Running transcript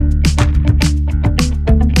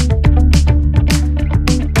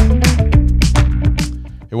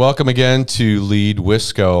welcome again to Lead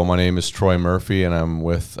Wisco. My name is Troy Murphy, and I'm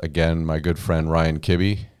with, again, my good friend Ryan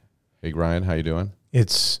Kibbe. Hey, Ryan, how you doing?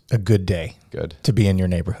 It's a good day. Good. To be in your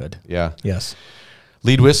neighborhood. Yeah. Yes.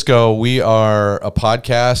 Lead Wisco, we are a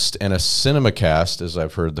podcast and a cinemacast, as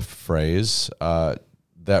I've heard the phrase,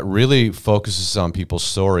 that really focuses on people's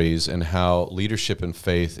stories and how leadership and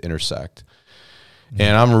faith intersect. Mm-hmm.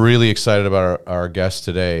 And I'm really excited about our guest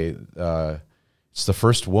today. It's the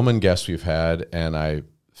first woman guest we've had, and I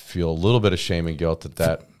feel a little bit of shame and guilt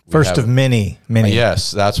that first of many.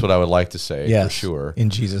 Yes, that's what I would like to say, for sure. In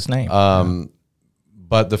Jesus' name.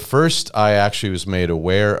 But the first I actually was made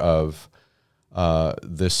aware of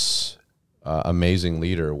this amazing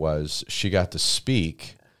leader was she got to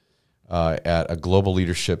speak at a global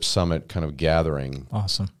leadership summit kind of gathering.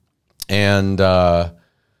 Awesome. And I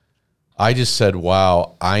just said,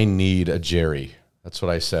 wow, I need a Jerry. That's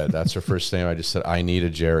what I said. That's her first name. I just said, I need a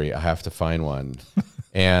Jerry. I have to find one.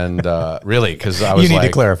 And really, because I was you need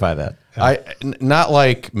to clarify that. Not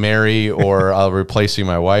like Mary or replacing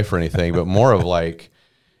my wife or anything, but more of like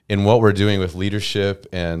in what we're doing with leadership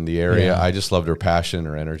and the area. Yeah. I just loved her passion,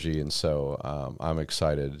 her energy. And so I'm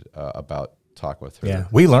excited about talking with her. Yeah,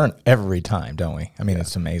 we learn every time, don't we? I mean,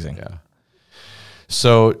 it's amazing. Yeah.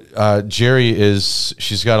 So Jerry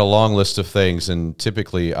she's got a long list of things, and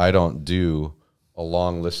typically I don't do a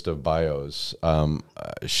long list of bios.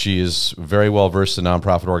 She is very well versed in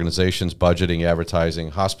nonprofit organizations, budgeting,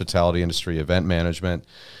 advertising, hospitality industry, event management.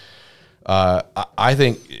 I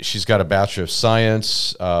think she's got a Bachelor of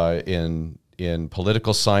Science in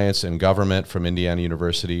political science and government from Indiana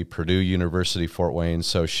University, Purdue University, Fort Wayne.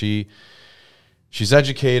 So she's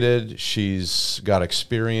educated, she's got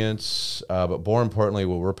experience, but more importantly,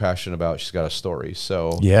 what we're passionate about, she's got a story.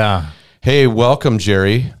 So yeah. Hey, welcome,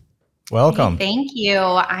 Jerry. Welcome. Hey, thank you.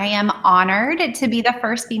 I am honored to be the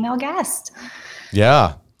first female guest.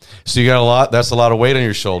 Yeah. So you got a lot. That's a lot of weight on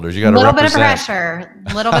your shoulders. You got to represent.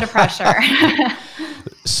 A little bit of pressure.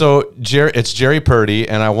 So Jerry, it's Jerry Purdy,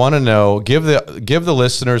 and I want to know, give the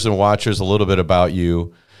listeners and watchers a little bit about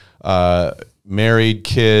you. Married,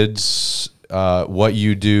 kids, what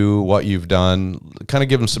you do, what you've done. Kind of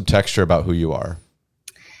give them some texture about who you are.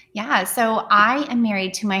 Yeah, so I am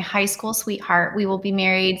married to my high school sweetheart. We will be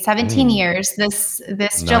married 17 years this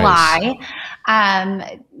nice. July.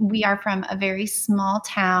 We are from a very small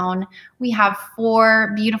town. We have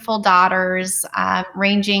 4 beautiful daughters,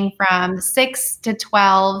 ranging from 6 to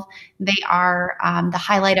 12. They are the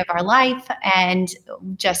highlight of our life and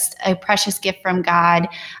just a precious gift from God.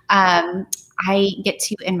 I get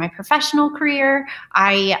to, in my professional career,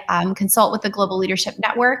 I consult with the Global Leadership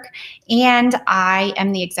Network, and I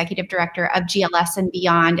am the executive director of GLS and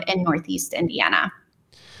Beyond in Northeast Indiana.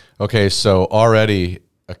 Okay, so already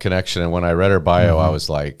a connection. And when I read her bio, I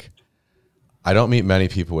was like, I don't meet many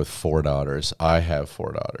people with 4 daughters. I have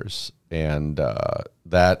 4 daughters. And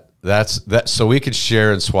that's so we could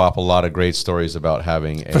share and swap a lot of great stories about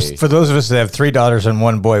having for those of us that have 3 daughters and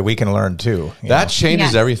 1 boy, we can learn too. That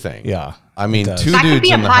changes everything. Yeah. I mean, 2 dudes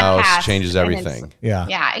in the house changes everything. Yeah.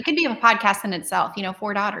 Yeah. It could be a podcast in itself,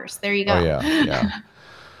 4 daughters. There you go. Oh, yeah.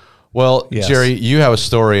 Well, yes. Jerry, you have a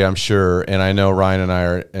story, I'm sure, and I know Ryan and I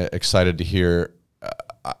are excited to hear.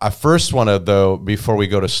 I first want to, though, before we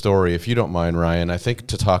go to story, if you don't mind, Ryan, I think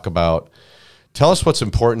to talk about, tell us what's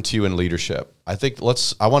important to you in leadership. I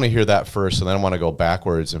want to hear that first, and then I want to go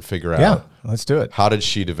backwards and figure out. Let's do it. How did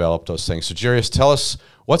she develop those things? So, Jerry, tell us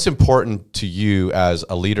what's important to you as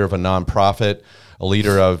a leader of a nonprofit, a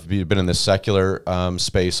leader of, you've been in the secular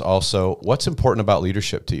space also. What's important about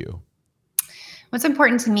leadership to you? What's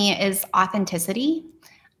important to me is authenticity.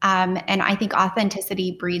 And I think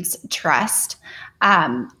authenticity breeds trust.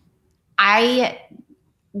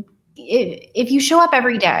 If you show up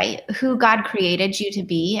every day who God created you to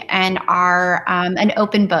be and are an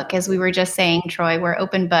open book, as we were just saying, Troy, we're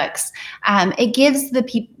open books. It gives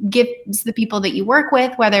the people that you work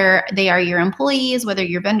with, whether they are your employees, whether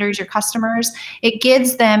your vendors, your customers, it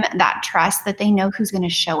gives them that trust that they know who's going to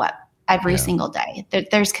show up every single day.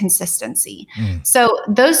 There's consistency. So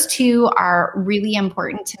those 2 are really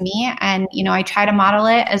important to me. And, I try to model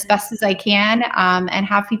it as best as I can and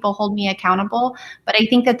have people hold me accountable. But I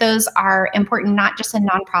think that those are important, not just in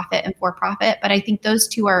nonprofit and for-profit, but I think those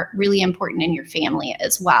 2 are really important in your family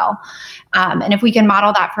as well. And if we can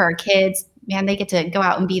model that for our kids, man, they get to go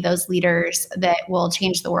out and be those leaders that will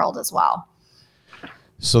change the world as well.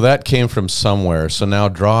 So that came from somewhere. So now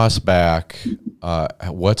draw us back.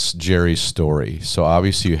 What's Jerry's story? So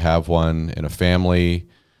obviously you have one in a family.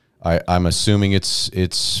 I'm assuming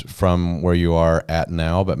it's from where you are at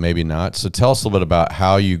now, but maybe not. So tell us a little bit about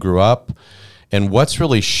how you grew up And what's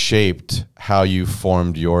really shaped how you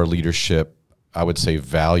formed your leadership, I would say,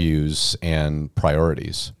 values and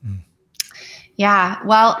priorities? Yeah,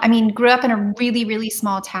 well, I mean, grew up in a really, really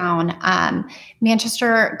small town.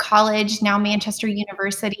 Manchester College, now Manchester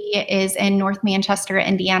University, is in North Manchester,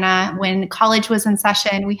 Indiana. When college was in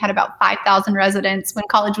session, we had about 5,000 residents. When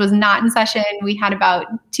college was not in session, we had about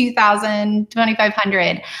 2,000,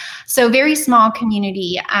 2,500. So very small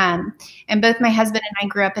community. And both my husband and I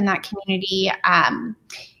grew up in that community.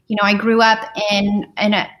 I grew up in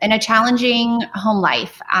a challenging home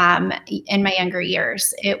life in my younger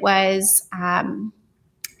years. It was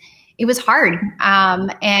hard,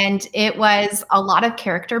 and it was a lot of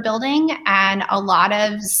character building and a lot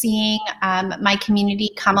of seeing my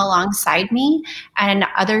community come alongside me and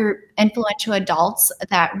other influential adults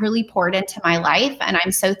that really poured into my life, and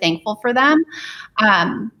I'm so thankful for them.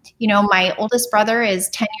 My oldest brother is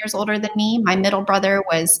 10 years older than me. My middle brother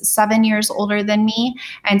was 7 years older than me.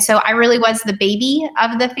 And so I really was the baby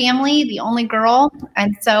of the family, the only girl.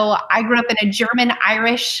 And so I grew up in a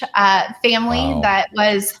German-Irish family that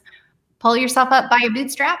was pull yourself up by your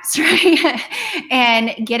bootstraps, right?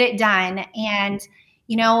 And get it done. And,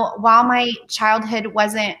 while my childhood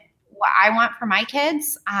wasn't what I want for my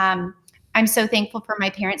kids, I'm so thankful for my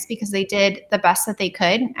parents because they did the best that they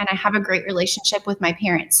could. And I have a great relationship with my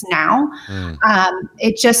parents now.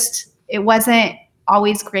 It wasn't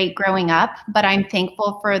always great growing up, but I'm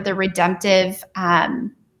thankful for the redemptive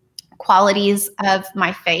qualities of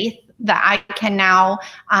my faith, that I can now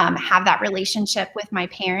have that relationship with my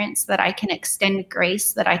parents, that I can extend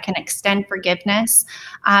grace, that I can extend forgiveness.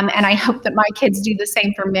 And I hope that my kids do the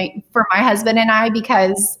same for my husband and I,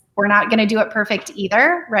 because we're not going to do it perfect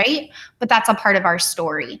either, right? But that's a part of our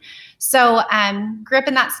story. So grew up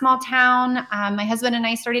in that small town. My husband and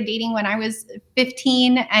I started dating when I was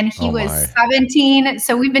 15 and he was 17.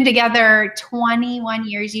 So we've been together 21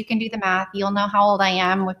 years. You can do the math. You'll know how old I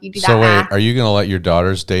am if you do that math. So wait, are you going to let your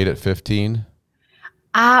daughters date at 15?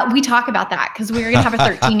 We talk about that because we're going to have a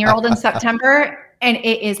 13-year-old in September, and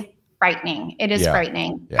it is frightening. It is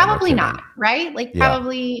frightening. Yeah, probably not, right?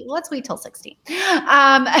 Probably, let's wait till 16.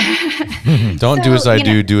 Don't do as I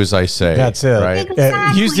do as I say. That's it. Right?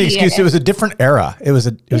 Exactly. Use the excuse. It was a different era. It was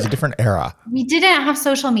a different era. We didn't have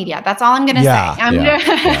social media. That's all I'm going to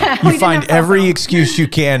say. You find every excuse you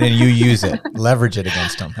can and you use it. Leverage it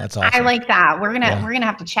against them. That's awesome. I like that. We're gonna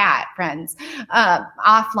have to chat, friends,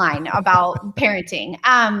 offline about parenting.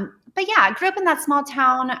 But yeah, I grew up in that small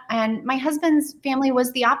town, and my husband's family was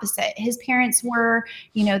the opposite. His parents were,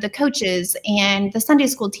 the coaches and the Sunday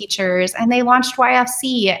school teachers, and they launched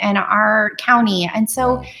YFC in our county. And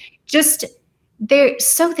so they're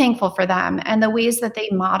so thankful for them and the ways that they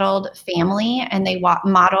modeled family, and they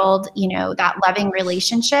modeled, that loving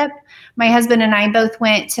relationship. My husband and I both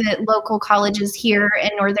went to local colleges here in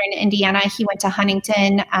Northern Indiana. He went to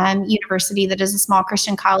Huntington University, that is a small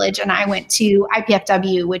Christian college, and I went to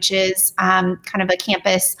IPFW, which is kind of a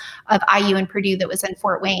campus of IU and Purdue that was in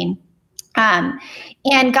Fort Wayne.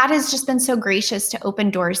 And God has just been so gracious to open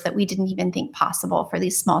doors that we didn't even think possible for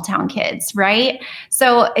these small town kids, right?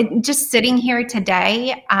 So just sitting here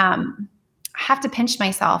today, I have to pinch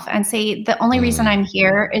myself and say the only reason I'm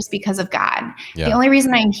here is because of God. Yeah. The only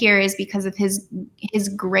reason I'm here is because of his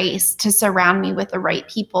grace to surround me with the right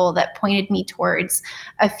people that pointed me towards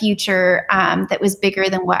a future that was bigger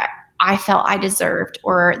than what I felt I deserved,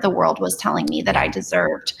 or the world was telling me that I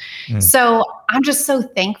deserved. So I'm just so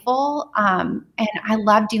thankful. And I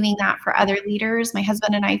love doing that for other leaders. My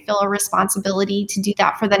husband and I feel a responsibility to do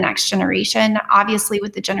that for the next generation, obviously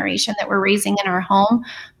with the generation that we're raising in our home,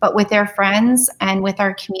 but with their friends and with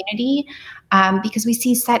our community, because we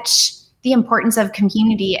see such the importance of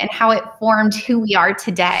community and how it formed who we are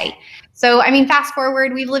today. So, fast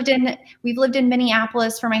forward, we've lived in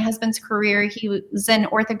Minneapolis for my husband's career. He was in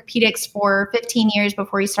orthopedics for 15 years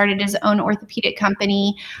before he started his own orthopedic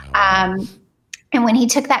company. And when he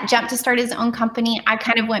took that jump to start his own company, I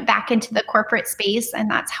kind of went back into the corporate space,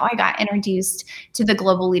 and that's how I got introduced to the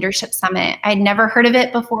Global Leadership Summit. I'd never heard of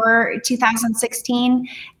it before 2016,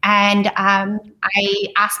 and I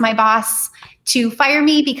asked my boss to fire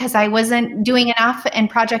me because I wasn't doing enough in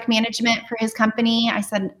project management for his company. I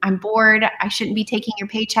said, I'm bored. I shouldn't be taking your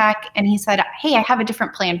paycheck. And he said, hey, I have a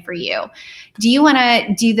different plan for you. Do you want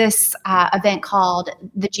to do this event called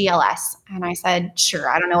the GLS? And I said, sure.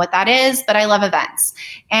 I don't know what that is, but I love events.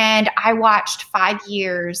 And I watched 5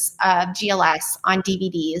 years of GLS on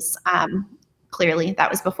DVDs. Clearly, that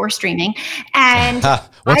was before streaming. And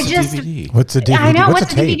What's a DVD? What's a DVD? I know,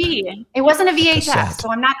 what's a a DVD? It wasn't a VHS, so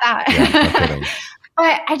I'm not that. Yeah, no kidding.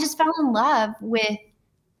 But I just fell in love with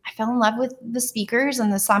I fell in love with the speakers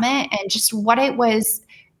and the summit and just what it was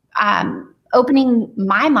opening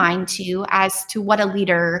my mind to as to what a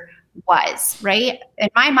leader was, right? In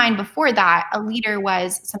my mind before that, a leader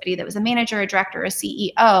was somebody that was a manager, a director, a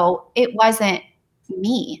CEO. It wasn't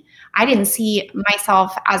me. I didn't see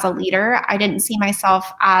myself as a leader. I didn't see myself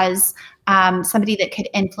as somebody that could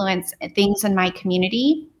influence things in my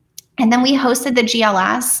community. And then we hosted the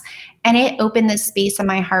GLS, and it opened this space in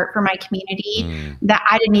my heart for my community that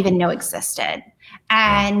I didn't even know existed,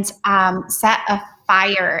 and set a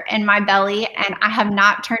fire in my belly. And I have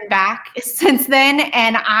not turned back since then.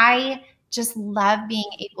 And I just love being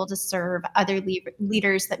able to serve other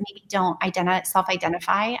leaders that maybe don't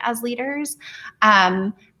self-identify as leaders,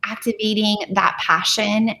 activating that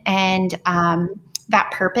passion and that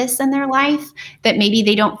purpose in their life that maybe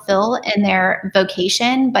they don't feel in their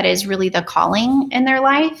vocation, but is really the calling in their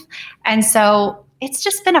life. And so it's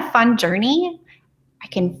just been a fun journey. I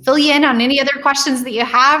can fill you in on any other questions that you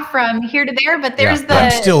have from here to there, but there's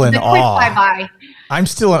I'm still in awe. Bye-bye. I'm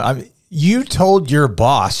still in. You told your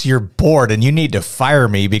boss you're bored and you need to fire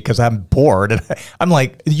me because I'm bored. And I'm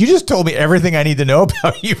like, you just told me everything I need to know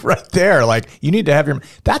about you right there. Like, you need to have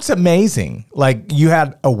that's amazing. Like, you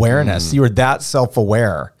had awareness. You were that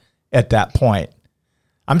self-aware at that point.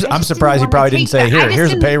 I'm surprised he probably didn't say,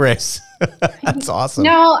 here's a pay raise. That's awesome.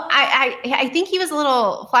 No, I think he was a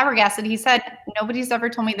little flabbergasted. He said, nobody's ever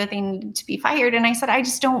told me that they need to be fired. And I said, I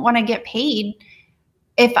just don't want to get paid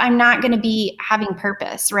if I'm not going to be having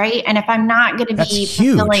purpose, right? And if I'm not going to be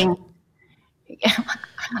fulfilling.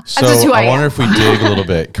 So I wonder if we dig a little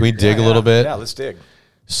bit. Can we dig a little bit? Yeah, let's dig.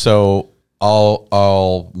 So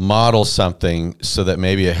I'll model something so that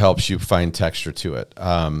maybe it helps you find texture to it.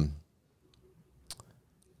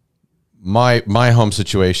 My home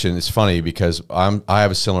situation is funny because I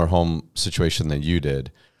have a similar home situation than you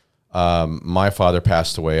did. My father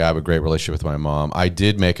passed away. I have a great relationship with my mom. I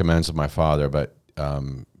did make amends with my father, but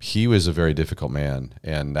he was a very difficult man,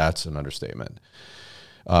 and that's an understatement.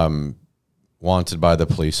 Wanted by the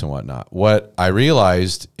police and whatnot. What I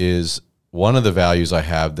realized is one of the values I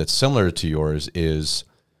have that's similar to yours is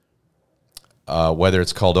whether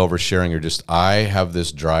it's called oversharing or just I have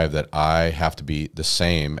this drive that I have to be the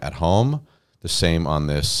same at home, the same on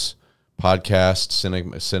this podcast,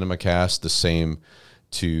 CinemaCast, the same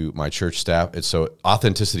to my church staff. And so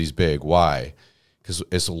authenticity is big. Why? Because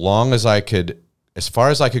as far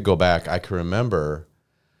as I could go back, I could remember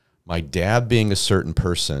my dad being a certain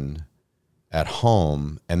person at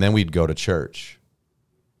home, and then we'd go to church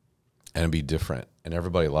and it'd be different. And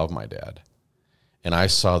everybody loved my dad. And I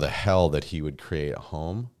saw the hell that he would create at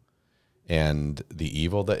home and the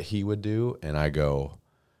evil that he would do. And I go,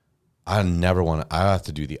 I have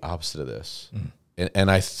to do the opposite of this.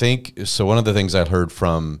 And I think, so one of the things I heard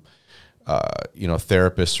from,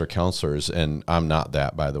 therapists or counselors, and I'm not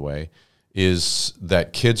that, by the way, is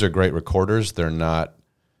that kids are great recorders. They're not,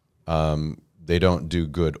 they don't do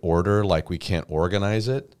good order, like we can't organize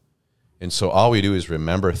it. And so all we do is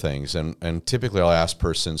remember things. And typically I'll ask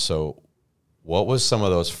person, so what was some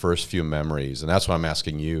of those first few memories? And that's what I'm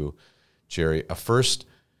asking you, Jerry. A first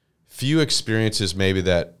few experiences maybe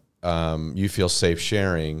that you feel safe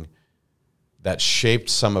sharing that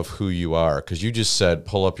shaped some of who you are. Because you just said,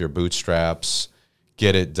 pull up your bootstraps,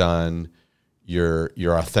 get it done. You're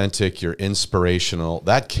authentic, you're inspirational.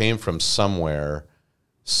 That came from somewhere,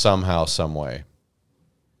 somehow, some way.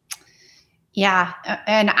 Yeah.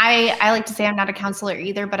 And I like to say I'm not a counselor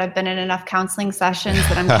either, but I've been in enough counseling sessions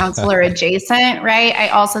that I'm counselor adjacent, right? I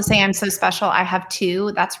also say I'm so special. I have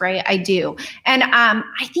two. That's right. I do. And I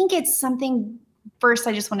think it's something, first,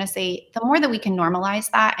 I just want to say the more that we can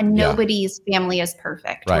normalize that, and nobody's family is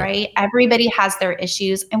perfect, right? Everybody has their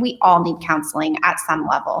issues, and we all need counseling at some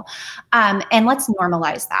level. And let's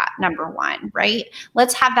normalize that, number one, right?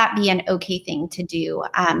 Let's have that be an okay thing to do,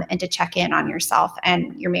 and to check in on yourself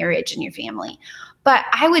and your marriage and your family. But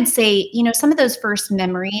I would say, some of those first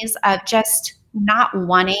memories of just not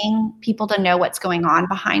wanting people to know what's going on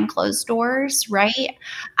behind closed doors, right?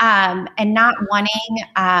 And not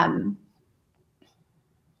wanting,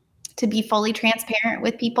 to be fully transparent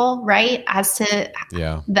with people, right? As to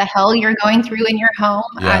the hell you're going through in your home.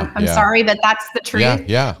 I'm sorry, but that's the truth.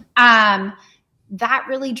 That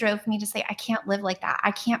really drove me to say, I can't live like that. I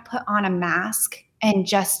can't put on a mask and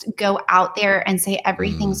just go out there and say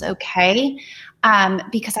everything's okay.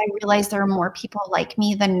 Because I realize there are more people like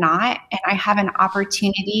me than not. And I have an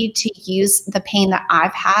opportunity to use the pain that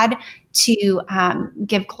I've had to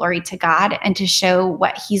give glory to God and to show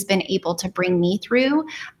what he's been able to bring me through,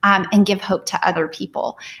 and give hope to other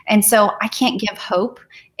people. And so I can't give hope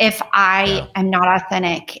if I am not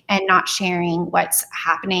authentic and not sharing what's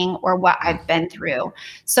happening or what I've been through.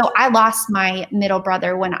 So I lost my middle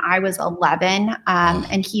brother when I was 11,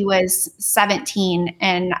 and he was 17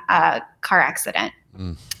 in a car accident.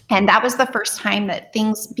 And that was the first time that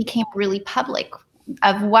things became really public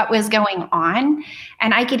of what was going on.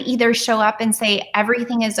 And I could either show up and say,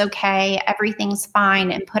 everything is okay, everything's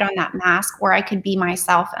fine, and put on that mask, or I could be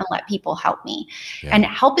myself and let people help me. And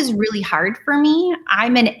help is really hard for me.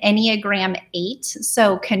 I'm an Enneagram 8,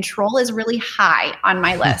 so control is really high on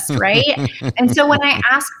my list, right? And so when I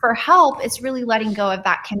ask for help, it's really letting go of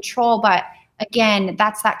that control. But again,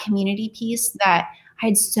 that's that community piece that I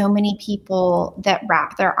had so many people that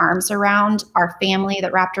wrapped their arms around our family,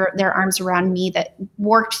 that wrapped their arms around me, that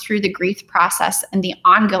worked through the grief process and the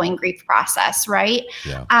ongoing grief process, right?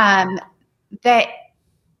 That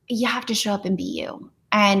you have to show up and be you.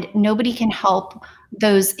 And nobody can help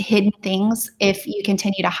those hidden things if you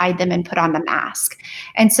continue to hide them and put on the mask.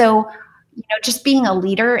 And so, just being a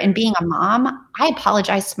leader and being a mom, I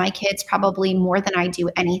apologize to my kids probably more than I do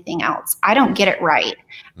anything else. I don't get it right.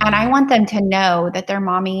 And I want them to know that their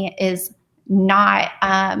mommy is not,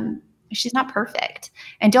 she's not perfect.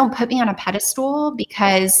 And don't put me on a pedestal,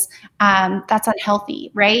 because that's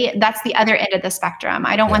unhealthy, right? That's the other end of the spectrum.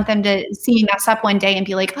 I don't want them to see me mess up one day and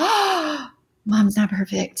be like, oh, Mom's not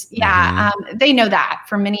perfect. They know that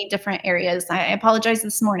from many different areas. I apologize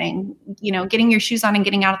this morning. Getting your shoes on and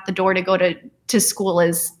getting out the door to go to school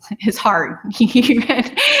is hard,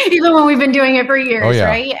 even when we've been doing it for years,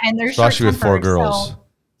 right? And there's especially with 4 girls, so,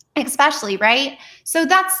 especially, right? So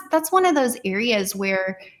that's one of those areas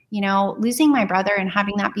where losing my brother and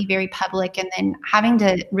having that be very public, and then having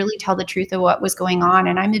to really tell the truth of what was going on.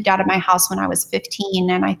 And I moved out of my house when I was 15.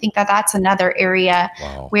 And I think that that's another area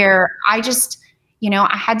where I just,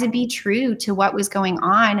 I had to be true to what was going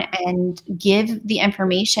on and give the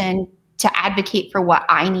information to advocate for what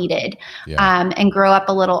I needed, and grow up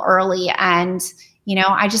a little early. And,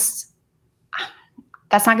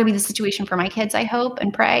 that's not going to be the situation for my kids, I hope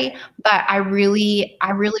and pray. But I really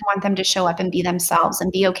want them to show up and be themselves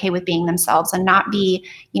and be okay with being themselves, and not be,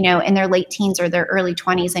 in their late teens or their early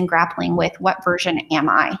 20s and grappling with what version am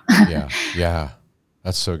I? Yeah.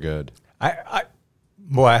 That's so good. I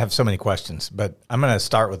have so many questions, but I'm going to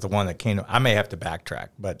start with the one that came. I may have to backtrack,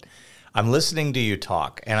 but I'm listening to you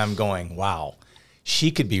talk and I'm going, wow,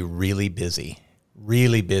 she could be really busy,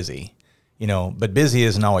 but busy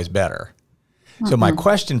isn't always better. So my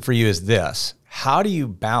question for you is this: how do you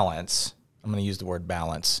balance, I'm going to use the word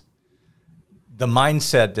balance, the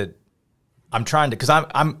mindset that I'm trying to, because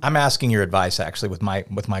I'm asking your advice actually with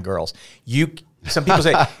my girls. Some people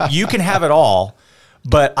say you can have it all,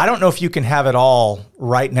 but I don't know if you can have it all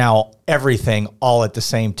right now, everything all at the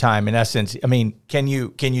same time. In essence, I mean, can you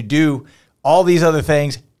do all these other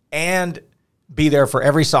things and be there for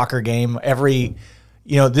every soccer game,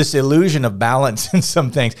 this illusion of balance in some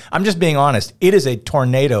things? I'm just being honest. It is a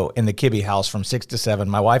tornado in the Kibbe house from 6 to 7.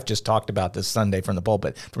 My wife just talked about this Sunday from the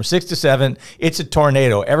pulpit. From 6 to 7, it's a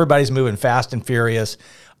tornado. Everybody's moving fast and furious.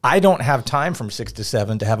 I don't have time from 6 to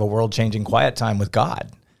 7 to have a world-changing quiet time with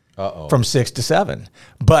God. From 6 to 7.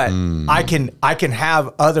 But I can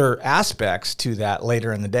have other aspects to that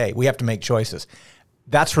later in the day. We have to make choices.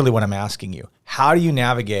 That's really what I'm asking you. How do you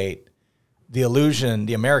navigate the illusion,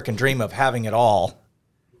 the American dream of having it all,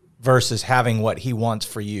 versus having what he wants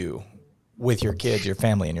for you with your kids, your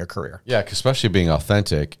family, and your career? Yeah, especially being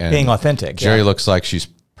authentic. Jerry looks like she's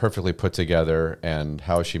perfectly put together, and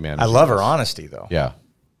how is she managing? I love her honesty, though.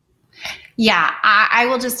 Yeah, I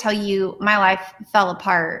will just tell you, my life fell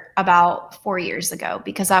apart about 4 years ago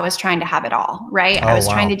because I was trying to have it all, right? I was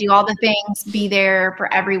trying to do all the things, be there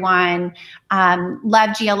for everyone,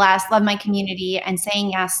 love GLS, love my community, and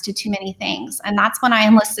saying yes to too many things. And that's when I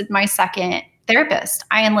enlisted my second therapist.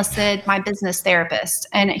 I enlisted my business therapist,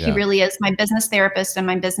 and he really is my business therapist and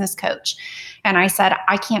my business coach. And I said,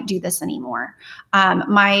 I can't do this anymore.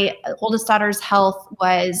 My oldest daughter's health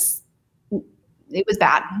was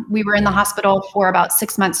bad. We were in the hospital for about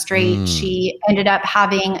 6 months straight. She ended up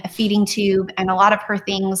having a feeding tube, and a lot of her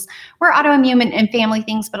things were autoimmune and family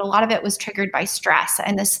things, but a lot of it was triggered by stress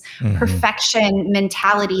and this perfection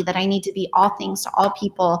mentality that I need to be all things to all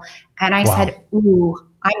people. And I said, ooh,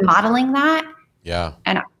 I'm modeling that. Yeah.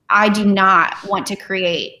 And I do not want to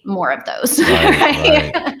create more of those.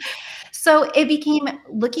 Right. So it became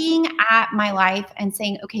looking at my life and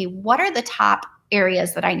saying, okay, what are the top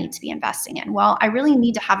areas that I need to be investing in? Well, I really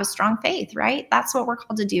need to have a strong faith, right? That's what we're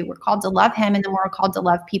called to do. We're called to love him, and then we're called to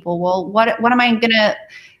love people. Well, what am I going to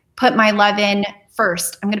put my love in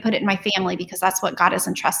first? I'm going to put it in my family, because that's what God has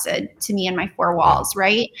entrusted to me in my four walls,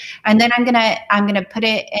 right? And then I'm going to put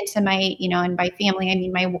it into my, in my family, I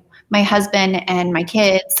mean my husband and my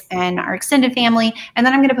kids and our extended family, and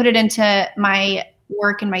then I'm going to put it into my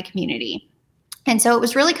work and my community. And so it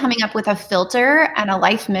was really coming up with a filter and a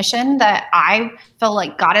life mission that I feel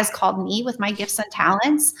like God has called me with my gifts and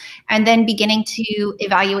talents, and then beginning to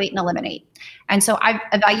evaluate and eliminate. And so I've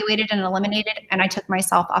evaluated and eliminated, and I took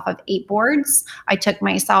myself off of 8 boards. I took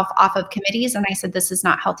myself off of committees, and I said, this is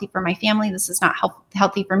not healthy for my family. This is not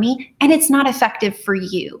healthy for me. And it's not effective for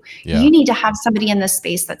you. Yeah. You need to have somebody in this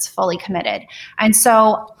space that's fully committed. And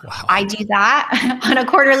so I do that on a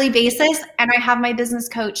quarterly basis. And I have my business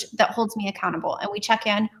coach that holds me accountable. And we check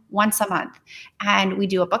in once a month, and we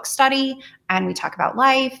do a book study, and we talk about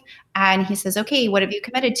life. And he says, okay, what have you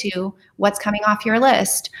committed to? What's coming off your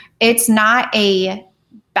list? It's not a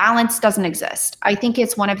balance doesn't exist. I think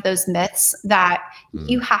it's one of those myths that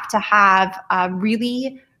you have to have a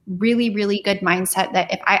really, really, really good mindset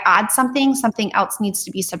that if I add something else needs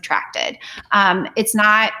to be subtracted. It's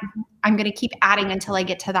not, I'm going to keep adding until I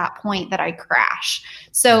get to that point that I crash.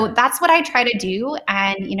 So that's what I try to do.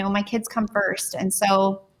 And, my kids come first. And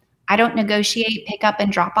so I don't negotiate pick-up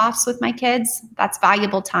and drop-offs with my kids. That's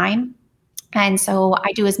valuable time. And so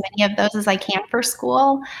I do as many of those as I can for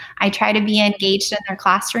school. I try to be engaged in their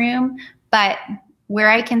classroom, but where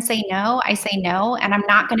I can say no, I say no. And I'm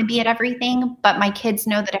not going to be at everything, but my kids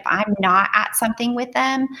know that if I'm not at something with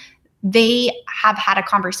them, they have had a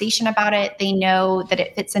conversation about it. They know that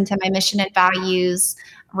it fits into my mission and values,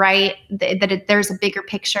 right? There's a bigger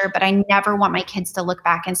picture, but I never want my kids to look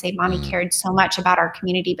back and say, Mommy cared so much about our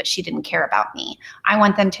community, but she didn't care about me. I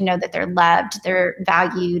want them to know that they're loved, they're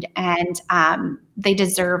valued, and they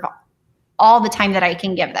deserve all the time that I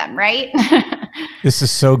can give them, right? This is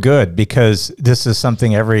so good, because this is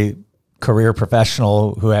something every career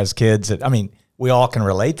professional who has kids, we all can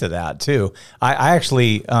relate to that too. I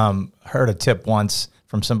actually heard a tip once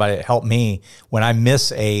from somebody that helped me when I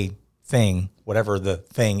miss a thing, whatever the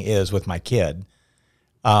thing is with my kid.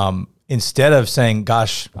 Instead of saying,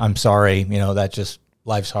 gosh, I'm sorry, that just,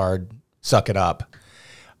 life's hard, suck it up.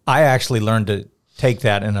 I actually learned to take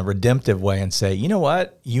that in a redemptive way and say, you know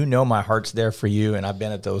what? My heart's there for you. And I've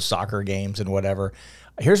been at those soccer games and whatever.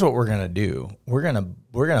 Here's what we're going to do. We're going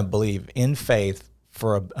to believe in faith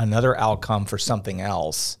for another outcome for something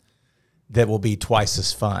else that will be twice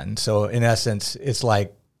as fun. So in essence, it's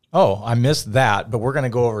like, oh, I missed that, but we're going to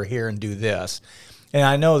go over here and do this. And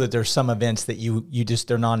I know that there's some events that you just,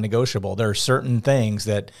 they're non-negotiable. There are certain things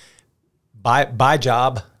that by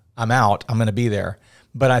job, I'm out, I'm going to be there.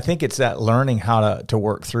 But I think it's that learning how to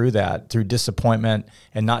work through that, through disappointment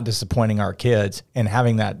and not disappointing our kids and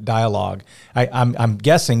having that dialogue. I'm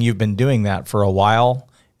guessing you've been doing that for a while,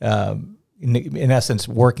 in essence,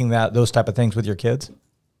 working those type of things with your kids?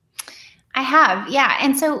 I have, yeah.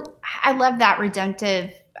 And so I love that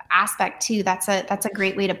redemptive aspect too. That's a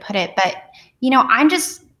great way to put it. But,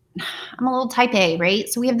 I'm a little type A, right?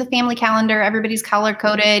 So we have the family calendar. Everybody's color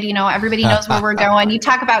coded. Everybody knows where we're going. You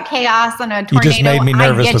talk about chaos and a tornado. You just made me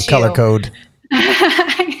nervous with color code.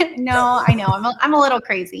 No, I know. I'm a little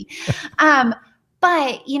crazy.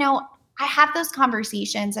 But, I have those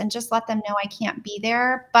conversations and just let them know I can't be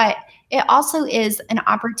there. But it also is an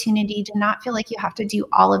opportunity to not feel like you have to do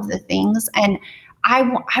all of the things. And I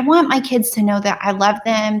want my kids to know that I love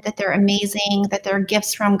them, that they're amazing, that they're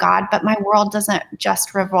gifts from God, but my world doesn't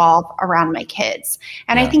just revolve around my kids.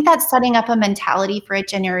 And I think that's setting up a mentality for a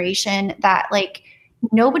generation that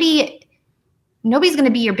nobody's going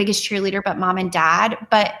to be your biggest cheerleader but mom and dad,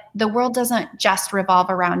 but the world doesn't just revolve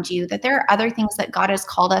around you, that there are other things that God has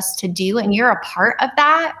called us to do, and you're a part of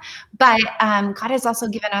that. But God has also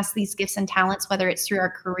given us these gifts and talents, whether it's through our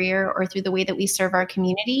career or through the way that we serve our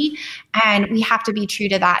community. And we have to be true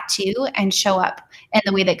to that too, and show up in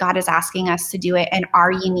the way that God is asking us to do it in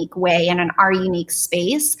our unique way and in our unique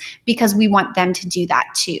space, because we want them to do that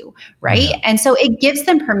too, right? Yeah. And so it gives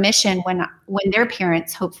them permission when they're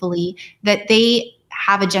parents, hopefully, that they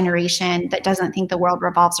have a generation that doesn't think the world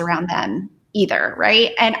revolves around them either,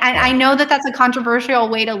 right? And I know that that's a controversial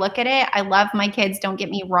way to look at it. I love my kids, don't get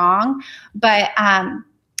me wrong, but I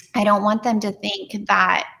don't want them to think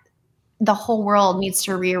that the whole world needs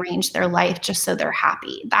to rearrange their life just so they're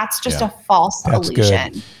happy. That's just a false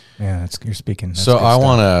illusion. Good. Yeah, you're speaking. That's so I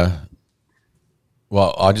want to,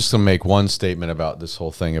 I'll just make one statement about this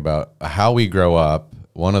whole thing about how we grow up.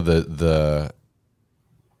 One of the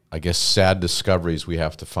I guess, sad discoveries we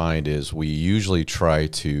have to find is we usually try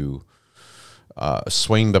to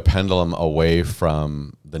swing the pendulum away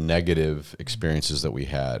from the negative experiences that we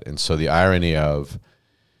had. And so the irony of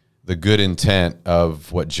the good intent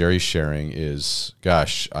of what Jerry's sharing is,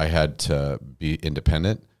 gosh, I had to be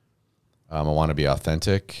independent. I want to be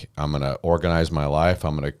authentic. I'm going to organize my life.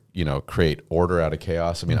 I'm going to, create order out of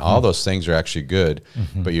chaos. I mean, all those things are actually good,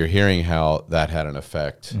 but you're hearing how that had an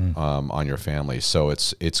effect on your family. So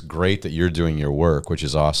it's great that you're doing your work, which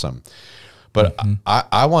is awesome. But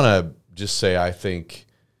I want to just say, I think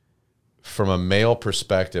from a male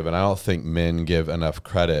perspective, and I don't think men give enough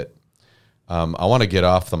credit, I want to get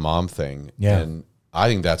off the mom thing. Yeah. And I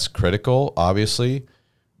think that's critical, obviously.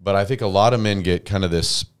 But I think a lot of men get kind of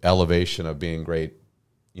this elevation of being great,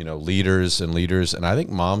 leaders. And I think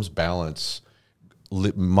moms balance,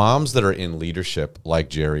 moms that are in leadership like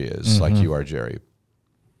Jerry is, like you are, Jerry,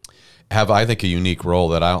 have, I think, a unique role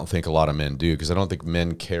that I don't think a lot of men do, because I don't think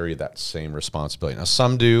men carry that same responsibility. Now,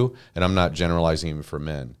 some do, and I'm not generalizing even for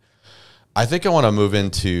men. I think I want to move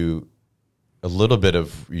into a little bit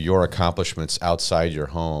of your accomplishments outside your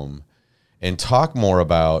home and talk more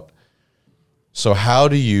about, so how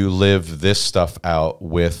do you live this stuff out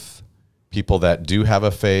with people that do have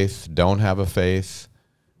a faith, don't have a faith,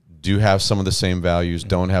 do have some of the same values,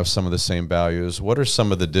 don't have some of the same values? What are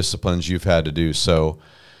some of the disciplines you've had to do? So,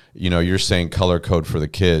 you're saying color code for the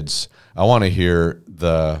kids. I want to hear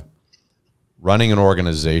the running an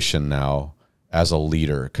organization now as a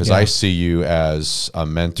leader, because I see you as a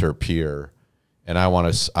mentor peer, and I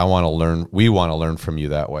want to learn. We want to learn from you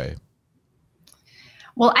that way.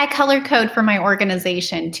 Well, I color code for my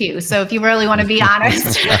organization too. So if you really want to be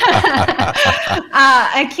honest,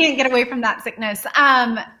 I can't get away from that sickness.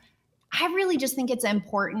 I really just think it's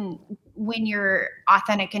important when you're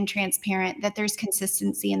authentic and transparent that there's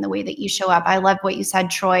consistency in the way that you show up. I love what you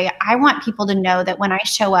said, Troy. I want people to know that when I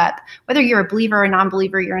show up, whether you're a believer or a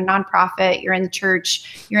non-believer, you're a nonprofit, you're in the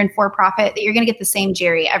church, you're in for-profit, that you're going to get the same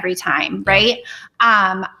Jerry every time, right?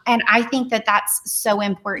 And I think that that's so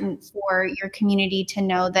important for your community to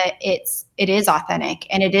know that it is authentic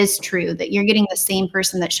and it is true, that you're getting the same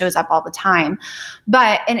person that shows up all the time.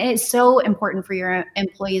 And it's so important for your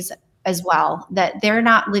employees as well, that they're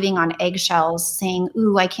not living on eggshells saying,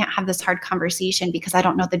 ooh, I can't have this hard conversation because I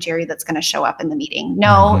don't know the Jerry that's going to show up in the meeting.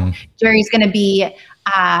 No, Jerry's going to be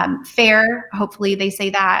fair. Hopefully they say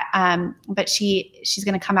that. But she's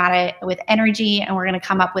going to come at it with energy, and we're going to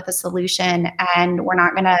come up with a solution, and we're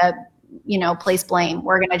not going to place blame.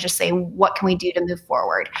 We're going to just say, what can we do to move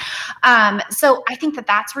forward? So I think that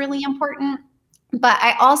that's really important. But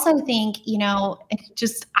I also think,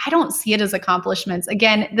 I don't see it as accomplishments.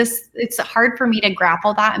 Again, it's hard for me to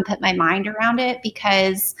grapple that and put my mind around it,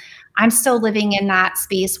 because I'm still living in that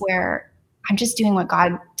space where I'm just doing what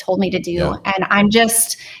God told me to do. Yeah. And I'm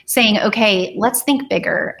just saying, okay, let's think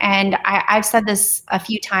bigger. And I've said this a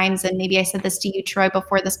few times, and maybe I said this to you, Troy,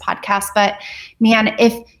 before this podcast, but man,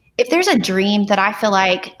 if there's a dream that I feel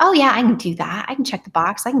like, oh yeah, I can do that, I can check the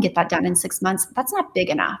box, I can get that done in 6 months, that's not big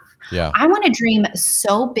enough. Yeah. I want to dream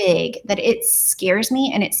so big that it scares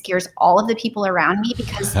me and it scares all of the people around me,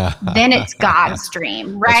 because then it's God's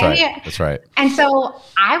dream, right? That's right. And so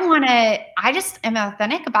I just am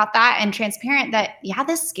authentic about that and transparent that, yeah,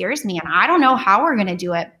 this scares me and I don't know how we're going to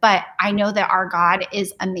do it, but I know that our God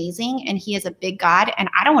is amazing and he is a big God, and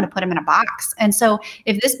I don't want to put him in a box. And so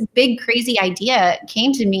if this big, crazy idea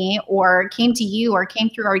came to me or came to you or came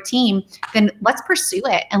through our team, then let's pursue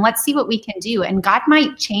it and let's see what we can do. And God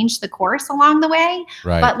might change the course along the way,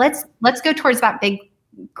 right, but let's go towards that big,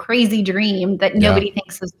 crazy dream that nobody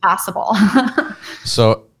thinks is possible.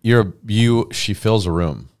 So she fills a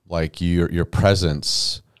room, like your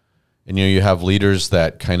presence, and you have leaders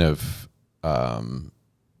that kind of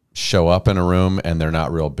show up in a room and they're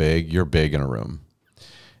not real big. You're big in a room,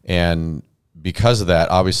 and because of that,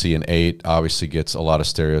 obviously an 8 obviously gets a lot of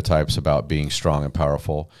stereotypes about being strong and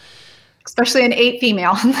powerful. Especially an 8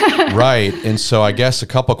 female. Right. And so I guess a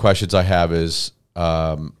couple of questions I have is,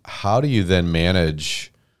 how do you then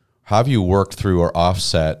manage, how have you worked through or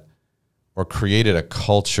offset or created a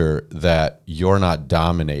culture that you're not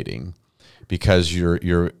dominating? Because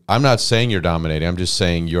I'm not saying you're dominating, I'm just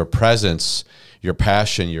saying your presence, your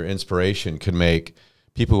passion, your inspiration could make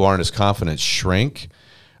people who aren't as confident shrink.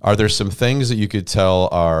 Are there some things that you could tell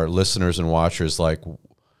our listeners and watchers, like,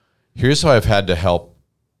 here's how I've had to help,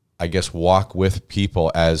 I guess, walk with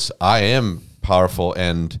people as I am powerful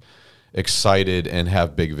and excited and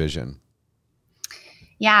have big vision?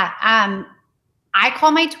 Yeah. I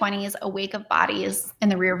call my 20s a wake of bodies in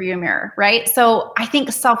the rearview mirror, right? So I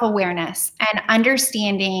think self-awareness and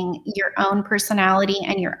understanding your own personality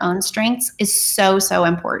and your own strengths is so, so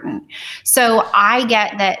important. So I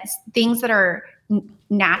get that things that are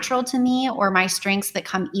natural to me or my strengths that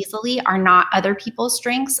come easily are not other people's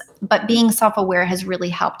strengths, but being self-aware has really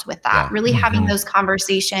helped with that. Yeah. Really having those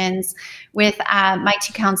conversations with my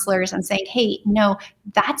two counselors and saying, hey, no,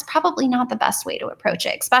 that's probably not the best way to approach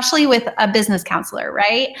it, especially with a business counselor,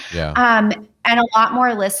 right? Yeah. And a lot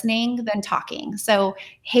more listening than talking. So,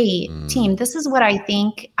 hey, team, this is what I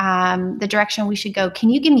think the direction we should go. Can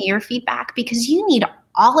you give me your feedback? Because you need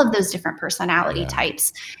all of those different personality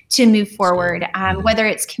types to move forward, whether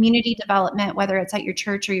it's community development, whether it's at your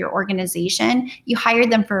church or your organization. You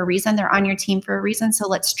hired them for a reason. They're on your team for a reason. So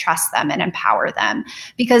let's trust them and empower them,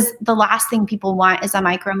 because the last thing people want is a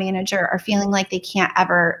micromanager or feeling like they can't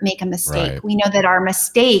ever make a mistake. Right. We know that our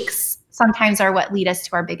mistakes sometimes are what lead us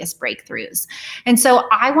to our biggest breakthroughs. And so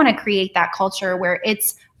I want to create that culture where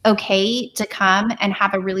it's okay to come and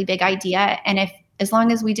have a really big idea. And as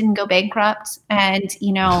long as we didn't go bankrupt and,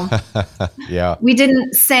 we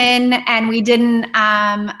didn't sin and we didn't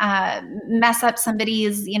mess up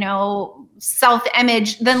somebody's,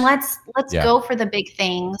 self-image, then let's go for the big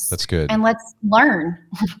things. That's good. And let's learn.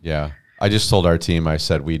 Yeah. I just told our team, I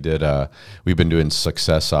said, we've been doing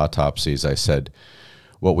success autopsies. I said,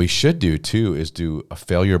 what we should do too is do a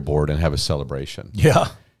failure board and have a celebration. Yeah.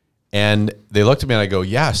 And they looked at me and I go,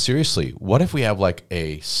 yeah, seriously, what if we have like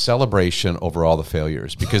a celebration over all the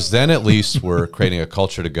failures? Because then at least we're creating a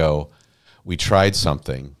culture to go, we tried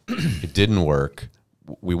something, it didn't work,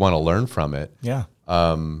 we want to learn from it. Yeah.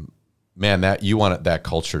 Man, that you want that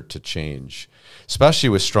culture to change, especially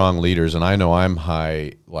with strong leaders. And I know I'm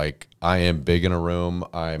high, like I am big in a room.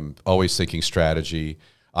 I'm always thinking strategy.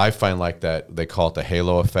 I find like that, they call it the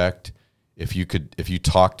halo effect. If you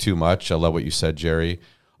talk too much, I love what you said, Jerry,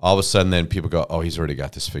 all of a sudden then people go, oh, he's already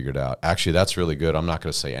got this figured out. Actually, that's really good. I'm not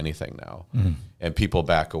going to say anything now. And people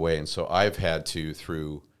back away. And so I've had to,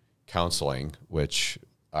 through counseling, which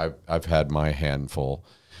I've had my handful,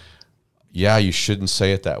 yeah, you shouldn't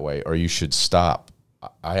say it that way, or you should stop.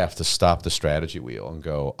 I have to stop the strategy wheel and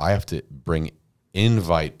go, I have to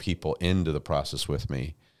invite people into the process with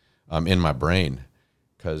me in my brain.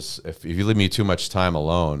 Because if you leave me too much time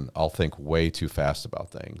alone, I'll think way too fast about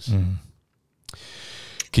things.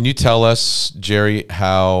 Can you tell us, Jerry,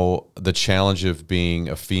 how the challenge of being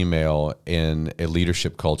a female in a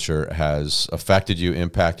leadership culture has affected you,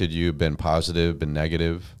 impacted you, been positive, been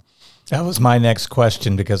negative? That was my next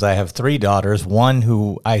question, because I have 3 daughters, one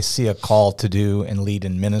who I see a call to do and lead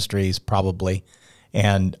in ministries probably,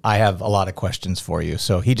 and I have a lot of questions for you.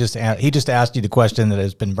 So he just asked you the question that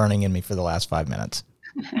has been burning in me for the last 5 minutes.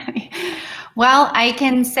 Well, I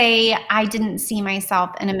can say I didn't see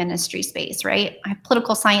myself in a ministry space, right? I have a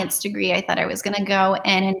political science degree. I thought I was going to go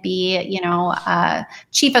in and be,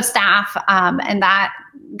 chief of staff, and that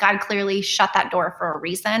God clearly shut that door for a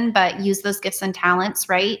reason, but use those gifts and talents,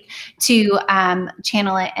 right, to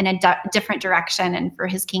channel it in a different direction and for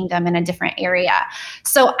his kingdom in a different area.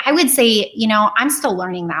 So I would say, I'm still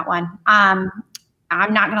learning that one. I'm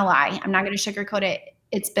not going to lie. I'm not going to sugarcoat it.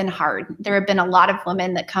 It's been hard. There have been a lot of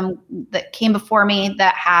women that came before me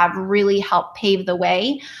that have really helped pave the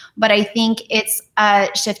way. But I think it's a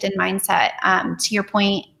shift in mindset. To your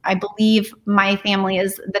point, I believe my family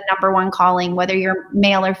is the number one calling, whether you're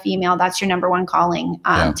male or female, that's your number one calling,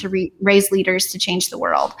 to raise leaders to change the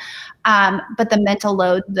world. But the mental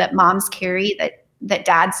load that moms carry that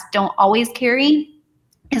dads don't always carry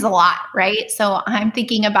is a lot, right? So I'm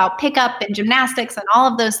thinking about pickup and gymnastics and all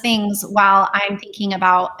of those things while I'm thinking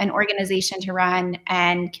about an organization to run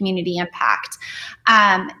and community impact.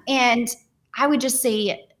 And I would just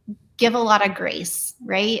say, give a lot of grace,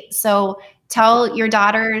 right? So tell your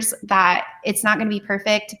daughters that it's not going to be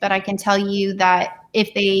perfect, but I can tell you that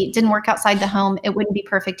if they didn't work outside the home, it wouldn't be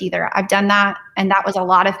perfect either. I've done that. And that was a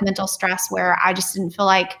lot of mental stress where I just didn't feel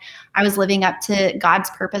like I was living up to God's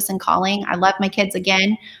purpose and calling. I love my kids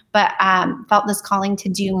again, but felt this calling to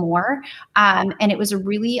do more. And it was a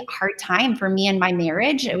really hard time for me in my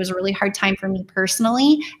marriage. It was a really hard time for me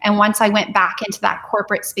personally. And once I went back into that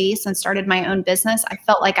corporate space and started my own business, I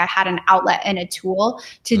felt like I had an outlet and a tool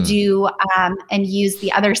to do and use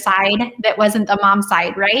the other side that wasn't the mom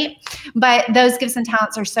side, right? But those gifts and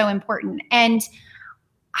talents are so important. And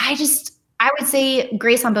I I would say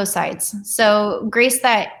grace on both sides. So grace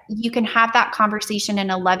that you can have that conversation in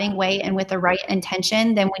a loving way and with the right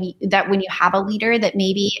intention. Then when you have a leader that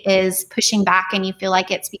maybe is pushing back and you feel like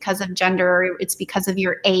it's because of gender or it's because of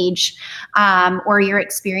your age or your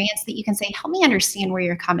experience, that you can say, help me understand where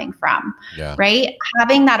you're coming from. Yeah. Right?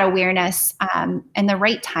 Having that awareness and the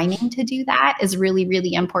right timing to do that is really,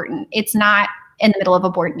 really important. It's not in the middle of a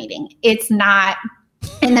board meeting. It's not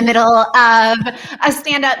in the middle of a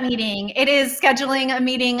stand-up meeting. It is scheduling a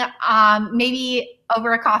meeting, maybe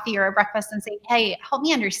over a coffee or a breakfast, and say, hey, help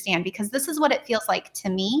me understand, because this is what it feels like to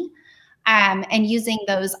me. And using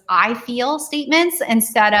those I feel statements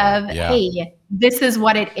instead of, hey, this is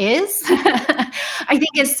what it is, I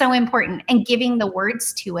think is so important. And giving the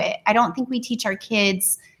words to it. I don't think we teach our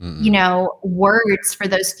kids, words for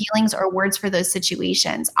those feelings or words for those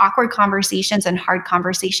situations. Awkward conversations and hard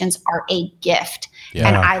conversations are a gift. Yeah.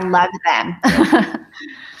 And I love them. Yeah.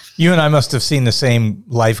 You and I must have seen the same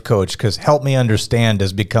life coach, because help me understand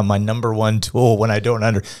has become my number one tool when I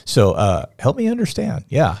don't So help me understand.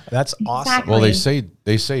 Yeah, that's awesome. Exactly. Well,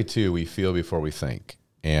 they say too, we feel before we think.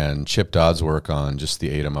 And Chip Dodd's work on just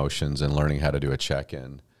the 8 emotions and learning how to do a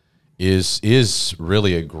check-in is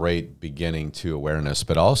really a great beginning to awareness.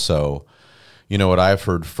 But also, what I've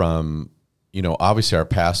heard from, obviously our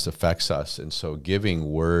past affects us. And so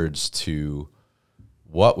giving words to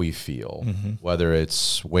what we feel, whether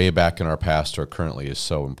it's way back in our past or currently, is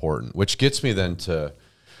so important, which gets me then to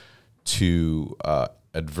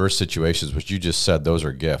adverse situations, which you just said, those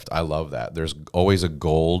are gift. I love that. There's always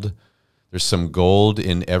there's some gold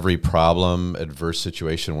in every problem, adverse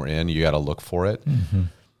situation we're in. You got to look for it.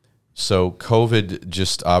 So COVID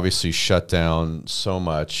just obviously shut down so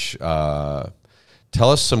much. Tell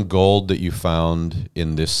us some gold that you found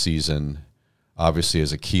in this season, obviously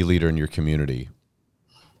as a key leader in your community.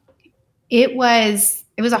 It was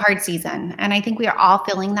a hard season. And I think we are all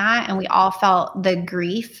feeling that. And we all felt the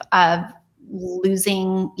grief of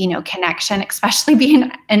losing, connection, especially being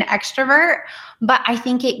an extrovert. But I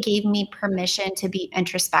think it gave me permission to be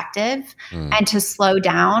introspective and to slow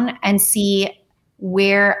down and see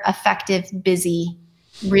where effective busy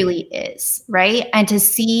really is, right? And to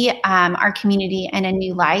see our community in a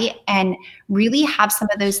new light and really have some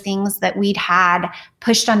of those things that we'd had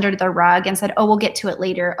pushed under the rug and said, oh, we'll get to it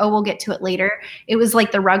later. Oh, we'll get to it later. It was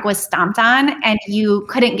like the rug was stomped on and you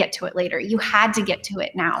couldn't get to it later. You had to get to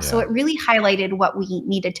it now. So it really highlighted what we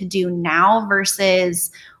needed to do now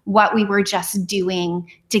versus what we were just doing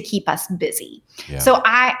to keep us busy. Yeah. So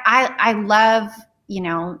I love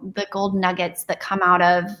the gold nuggets that come out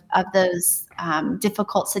of those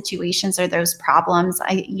difficult situations or those problems.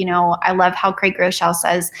 I love how Craig Groeschel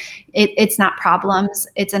says it's not problems,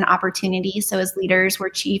 it's an opportunity. So as leaders, we're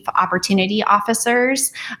chief opportunity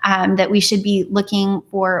officers, that we should be looking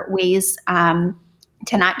for ways to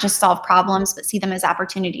not just solve problems, but see them as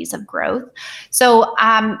opportunities of growth. So,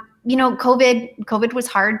 COVID was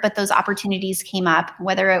hard, but those opportunities came up,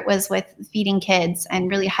 whether it was with feeding kids and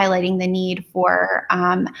really highlighting the need for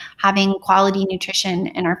having quality nutrition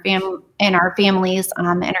in our families, in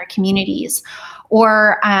our communities,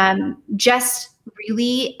 or just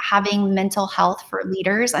really having mental health for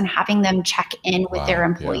leaders and having them check in with their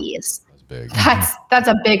employees. Yeah. Big. That's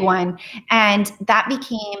a big one. And that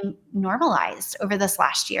became normalized over this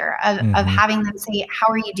last year of having them say, how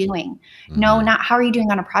are you doing? No, not how are you doing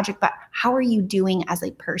on a project, but how are you doing as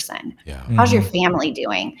a person? Yeah. How's your family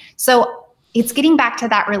doing? So it's getting back to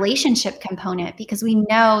that relationship component, because we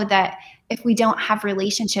know that if we don't have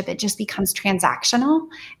relationship, it just becomes transactional.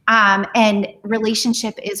 And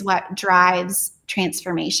relationship is what drives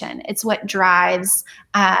transformation. It's what drives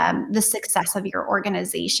the success of your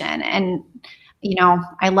organization. And,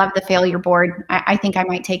 I love the failure board. I think I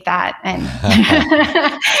might take that and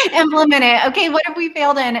implement it. Okay, what have we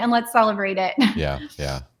failed in? And let's celebrate it. Yeah.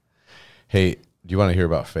 Hey, do you want to hear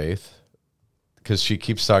about Faith? Because she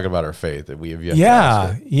keeps talking about her faith that we have yet to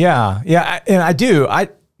ask her. Yeah. And I do.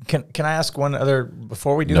 Can I ask one other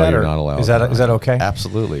before we do that? No, you're not allowed. Is that okay?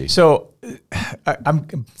 Absolutely. So,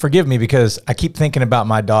 forgive me because I keep thinking about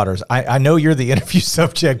my daughters. I know you're the interview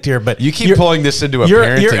subject here, but you keep pulling this into a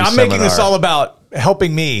parenting seminar. I'm making this all about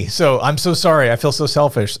helping me. So I'm so sorry. I feel so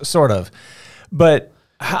selfish, sort of. But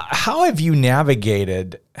how have you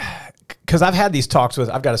navigated? Because I've had these talks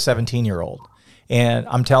I've got a 17-year-old, and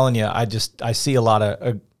I'm telling you, I see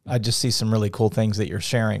I just see some really cool things that you're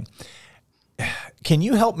sharing. Can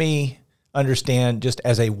you help me understand, just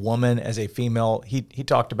as a woman, as a female, he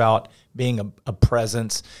talked about being a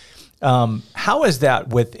presence. How is that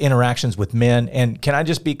with interactions with men? And can I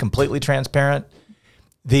just be completely transparent?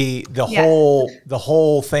 The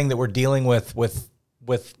whole thing that we're dealing with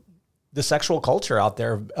the sexual culture out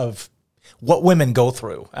there of what women go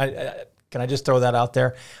through. Can I just throw that out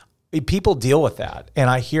there? People deal with that, and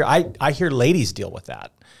I hear ladies deal with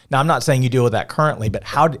that. Now, I'm not saying you deal with that currently, but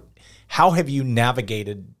how have you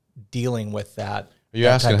navigated dealing with that? Are you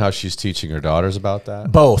asking how she's teaching her daughters about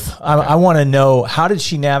that? Both. Okay. I want to know, how did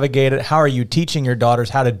she navigate it? How are you teaching your daughters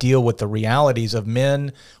how to deal with the realities of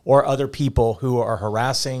men or other people who are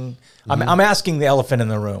harassing? Mm-hmm. I'm asking the elephant in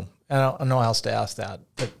the room. I don't know how else to ask that.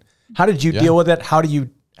 But how did you deal with it? How do you,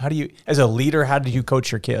 as a leader, how did you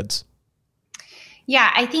coach your kids? Yeah,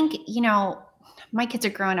 I think, my kids are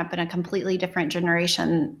growing up in a completely different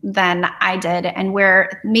generation than I did, and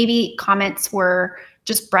where maybe comments were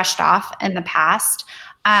just brushed off in the past.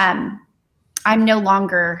 I'm no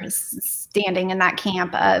longer standing in that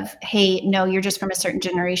camp of, hey, no, you're just from a certain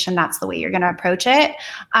generation. That's the way you're going to approach it.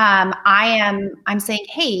 I'm saying,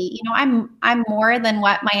 hey, I'm more than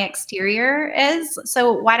what my exterior is.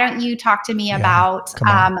 So why don't you talk to me about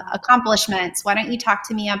accomplishments? Why don't you talk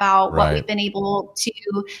to me about what we've been able to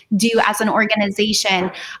do as an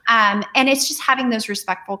organization? And it's just having those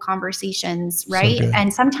respectful conversations, right? So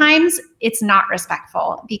and sometimes it's not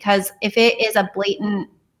respectful, because if it is a blatant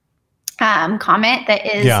comment that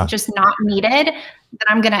is just not needed, then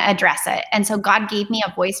I'm going to address it. And so God gave me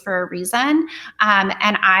a voice for a reason.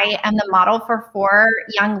 And I am the model for 4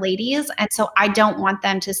 young ladies. And so I don't want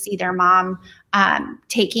them to see their mom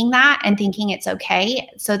taking that and thinking it's okay,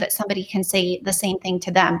 so that somebody can say the same thing to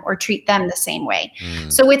them or treat them the same way.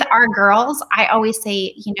 So with our girls, I always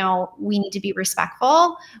say, we need to be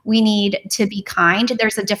respectful. We need to be kind.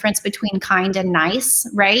 There's a difference between kind and nice,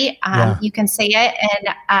 right? You can say it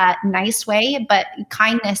in a nice way, but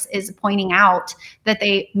kindness is pointing out that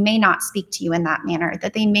they may not speak to you in that manner,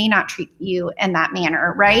 that they may not treat you in that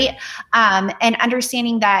manner, right? And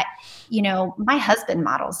understanding that, my husband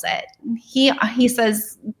models it. He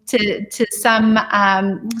says to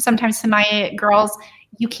sometimes to my girls,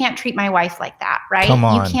 you can't treat my wife like that, right? Come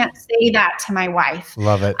on. You can't say that to my wife.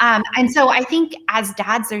 Love it. And so I think as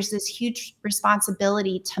dads, there's this huge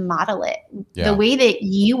responsibility to model it. The way that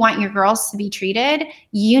you want your girls to be treated,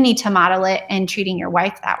 you need to model it in treating your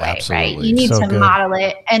wife that way, right? You need to model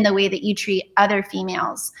it in the way that you treat other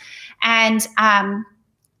females. And I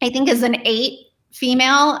think as an 8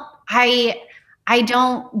 female, I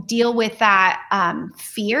don't deal with that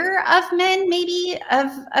fear of men, maybe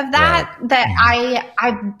of that,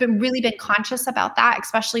 I've really been conscious about that,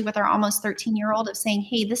 especially with our almost 13-year-old, of saying,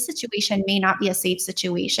 hey, this situation may not be a safe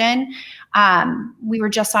situation. We were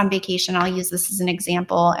just on vacation. I'll use this as an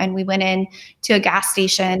example. And we went in to a gas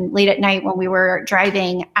station late at night when we were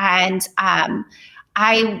driving. And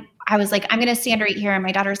I was like, I'm going to stand right here. And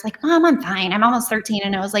my daughter's like, Mom, I'm fine. I'm almost 13.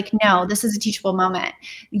 And I was like, no, this is a teachable moment.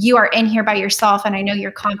 You are in here by yourself. And I know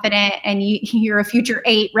you're confident and you're a future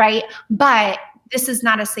 8, right? But this is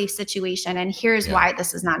not a safe situation. And here's why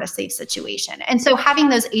this is not a safe situation. And so having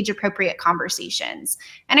those age appropriate conversations.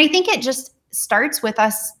 And I think it just starts with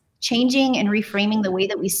us changing and reframing the way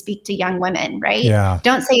that we speak to young women, right? Yeah.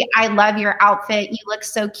 Don't say, I love your outfit. You look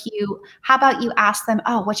so cute. How about you ask them,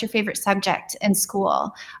 oh, what's your favorite subject in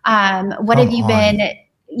school? What have you been,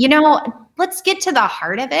 let's get to the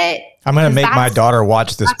heart of it. I'm going to make my daughter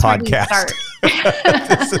watch this podcast.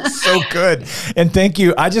 This is so good. And thank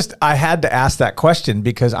you. I had to ask that question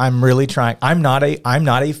because I'm really trying. I'm not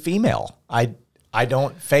a female. I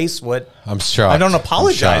don't face what I'm shocked. I don't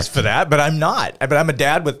apologize for that, but I'm not. But I'm a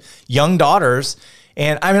dad with young daughters,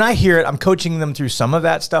 and I hear it. I'm coaching them through some of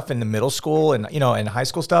that stuff in the middle school and and high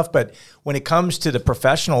school stuff. But when it comes to the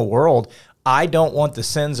professional world, I don't want the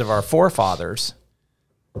sins of our forefathers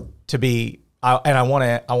to be. I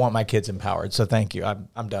want my kids empowered. So thank you.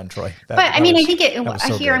 I'm done, Troy. I think I'm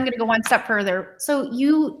going to go one step further. So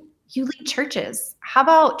you lead churches. How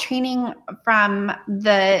about training from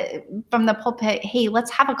the pulpit? Hey,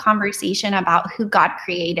 let's have a conversation about who God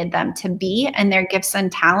created them to be and their gifts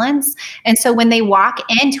and talents. And so when they walk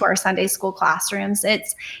into our Sunday school classrooms,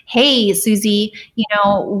 it's, hey, Susie,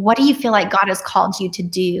 what do you feel like God has called you to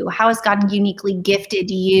do? How has God uniquely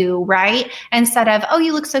gifted you, right? Instead of, oh,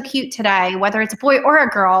 you look so cute today, whether it's a boy or a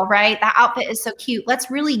girl, right? That outfit is so cute.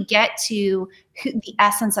 Let's really get to the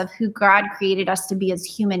essence of who God created us to be as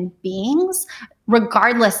human beings,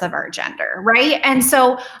 regardless of our gender, right? And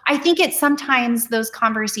so I think it's sometimes those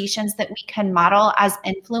conversations that we can model as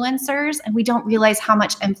influencers, and we don't realize how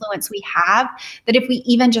much influence we have, that if we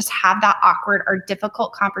even just have that awkward or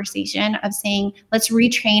difficult conversation of saying, let's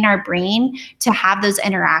retrain our brain to have those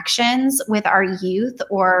interactions with our youth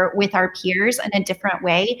or with our peers in a different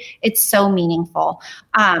way, it's so meaningful.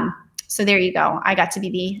 So there you go. I got to be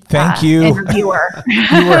the Thank you. interviewer.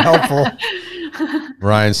 You were helpful.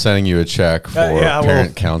 Ryan's sending you a check for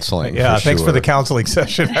parent counseling. Yeah, for thanks sure. for the counseling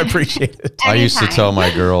session. I appreciate it. I used to Anytime. tell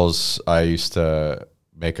my girls, I used to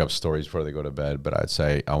make up stories before they go to bed, but I'd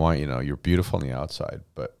say, I want you to know you're beautiful on the outside,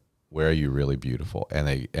 but where are you really beautiful? And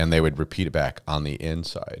they would repeat it back on the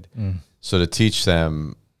inside. So to teach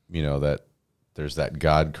them, that there's that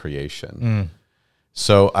God creation.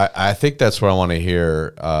 So I think that's what I want to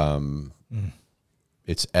hear.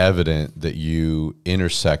 It's evident that you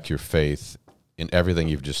intersect your faith in everything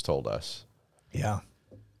you've just told us. Yeah.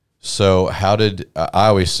 So how did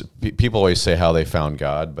people always say how they found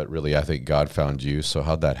God, but really I think God found you. So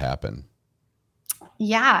how'd that happen?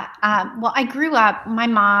 Yeah. Well, I grew up, my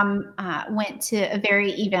mom went to a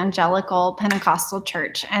very evangelical Pentecostal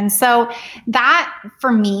church. And so that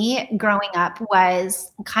for me growing up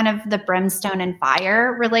was kind of the brimstone and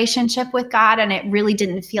fire relationship with God. And it really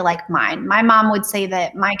didn't feel like mine. My mom would say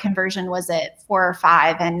that my conversion was at 4 or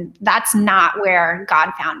 5. And that's not where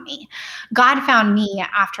God found me. God found me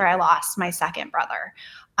after I lost my second brother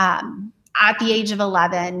at the age of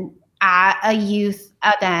 11. At a youth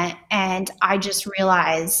event, and I just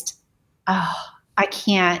realized,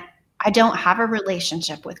 I don't have a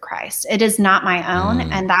relationship with Christ. It is not my own.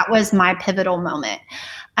 And that was my pivotal moment.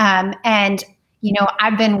 And,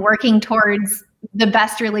 I've been working towards the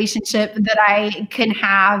best relationship that I can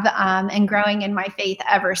have and growing in my faith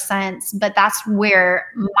ever since. But that's where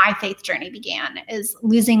my faith journey began, is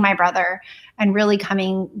losing my brother and really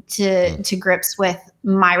coming to grips with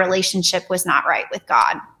my relationship was not right with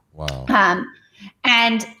God. Wow.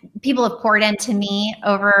 And people have poured into me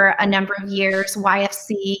over a number of years.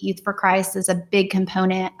 YFC, Youth for Christ, is a big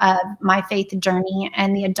component of my faith journey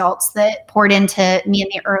and the adults that poured into me in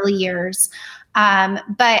the early years. But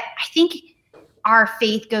I think our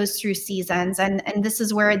faith goes through seasons, and this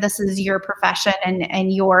is your profession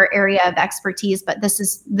and your area of expertise, but this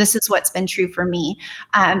is what's been true for me.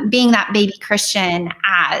 Being that baby Christian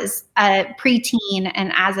as a preteen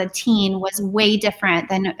and as a teen was way different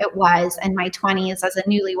than it was in my 20s as a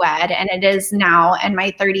newlywed, and it is now in my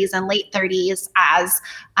 30s and late 30s as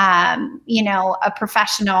a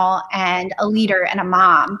professional and a leader and a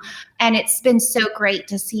mom. And it's been so great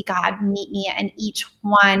to see God meet me in each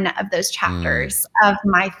one of those chapters of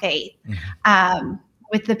my faith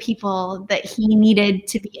with the people that he needed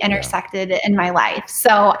to be intersected in my life.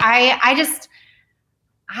 So I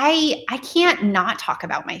can't not talk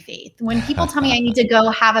about my faith. When people tell me I need to go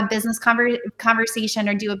have a business conversation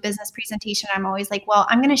or do a business presentation, I'm always like, well,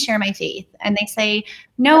 I'm going to share my faith. And they say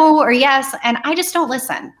no or yes. And I just don't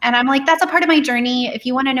listen. And I'm like, that's a part of my journey. If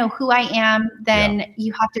you want to know who I am, then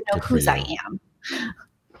you have to know whose I am.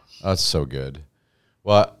 That's so good.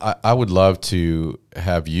 Well, I would love to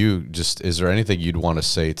have you is there anything you'd want to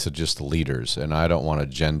say to just leaders? And I don't want to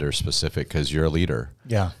gender specific because you're a leader.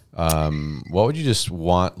 Yeah. What would you just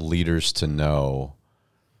want leaders to know?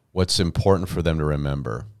 What's important for them to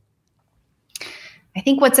remember? I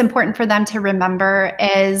think what's important for them to remember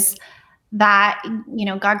is that,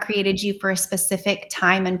 God created you for a specific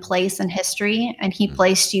time and place in history, and he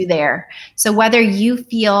placed you there. So whether you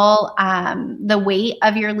feel the weight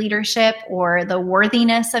of your leadership or the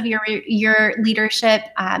worthiness of your leadership,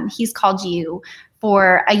 he's called you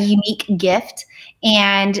for a unique gift,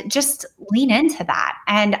 and just lean into that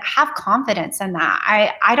and have confidence in that.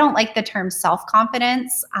 I don't like the term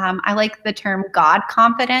self-confidence. I like the term God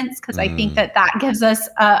confidence, because I think that gives us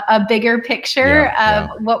a bigger picture of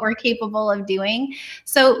what we're capable of doing.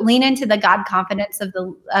 So lean into the God confidence of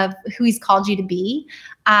who he's called you to be,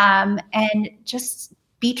 and just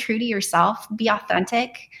be true to yourself, be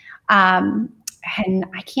authentic. And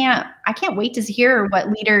I can't wait to hear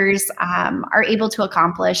what leaders are able to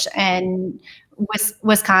accomplish. And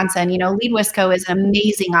Wisconsin, Lead Wisco is an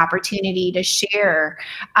amazing opportunity to share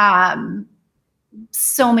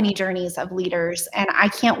so many journeys of leaders. And I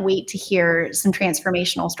can't wait to hear some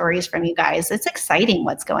transformational stories from you guys. It's exciting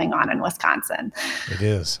what's going on in Wisconsin. It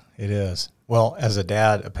is. Well, as a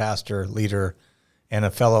dad, a pastor, leader, and a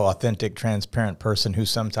fellow authentic, transparent person who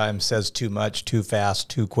sometimes says too much, too fast,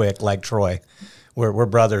 too quick, like Troy, we're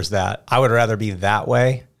brothers that. I would rather be that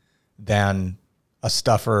way than a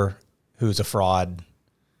stuffer who's a fraud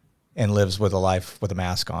and lives with a life with a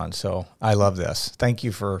mask on. So I love this. Thank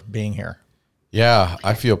you for being here. Yeah,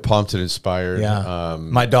 I feel pumped and inspired. Yeah.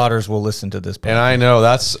 My daughters will listen to this podcast. And I know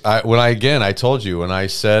I told you, when I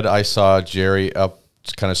said I saw Jerry up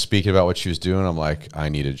kind of speaking about what she was doing, I'm like, I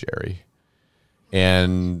need a Jerry.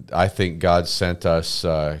 And I think God sent us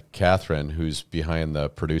Catherine, who's behind the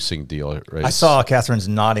producing deal. Right? I saw Catherine's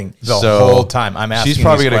nodding the whole time. I'm asking. She's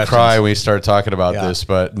probably going to cry when we start talking about this,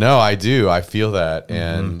 but no, I do. I feel that.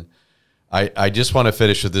 And I just want to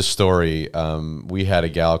finish with this story. We had a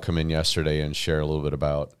gal come in yesterday and share a little bit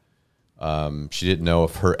about, she didn't know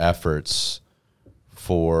if her efforts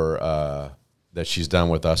for that she's done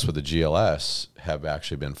with us with the GLS have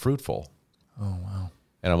actually been fruitful. Oh, wow.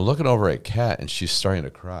 And I'm looking over at Kat, and she's starting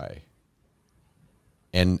to cry.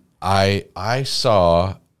 And I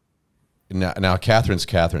saw, now Catherine's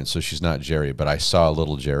Catherine, so she's not Jerry, but I saw a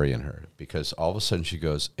little Jerry in her, because all of a sudden she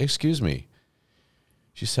goes, excuse me.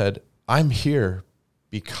 She said, I'm here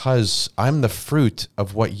because I'm the fruit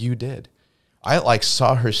of what you did. I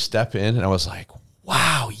saw her step in, and I was like,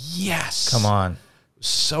 wow, yes. Come on.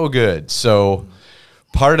 So good. So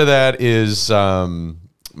part of that is,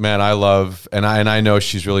 man, I love, and I know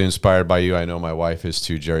she's really inspired by you. I know my wife is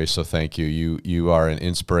too, Jerry. So thank you. You are an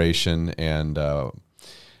inspiration, and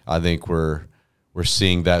I think we're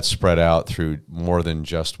seeing that spread out through more than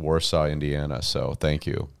just Warsaw, Indiana. So thank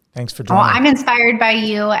you. Thanks for joining. Well, I'm inspired by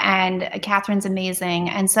you, and Catherine's amazing.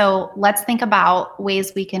 And so let's think about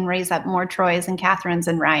ways we can raise up more Troys and Catherines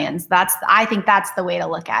and Ryans. I think that's the way to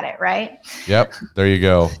look at it, right? Yep. There you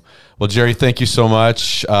go. Well, Jerry, thank you so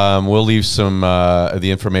much. We'll leave some of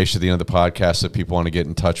the information at the end of the podcast if people want to get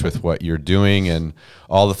in touch with what you're doing and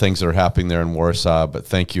all the things that are happening there in Warsaw. But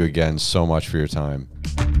thank you again so much for your time.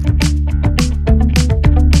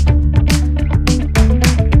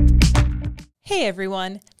 Hey,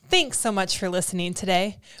 everyone. Thanks so much for listening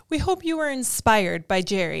today. We hope you were inspired by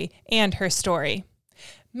Jerry and her story.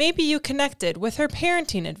 Maybe you connected with her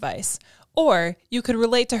parenting advice, or you could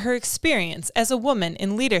relate to her experience as a woman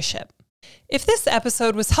in leadership. If this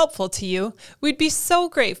episode was helpful to you, we'd be so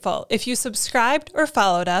grateful if you subscribed or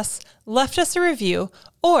followed us, left us a review,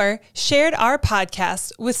 or shared our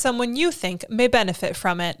podcast with someone you think may benefit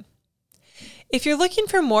from it. If you're looking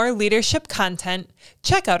for more leadership content,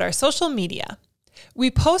 check out our social media. We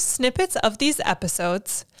post snippets of these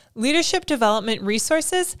episodes, leadership development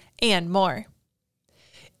resources, and more.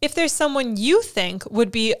 If there's someone you think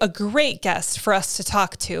would be a great guest for us to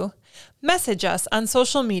talk to, message us on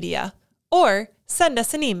social media or send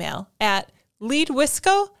us an email at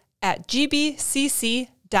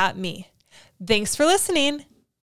leadwisco@gbcc.me. Thanks for listening.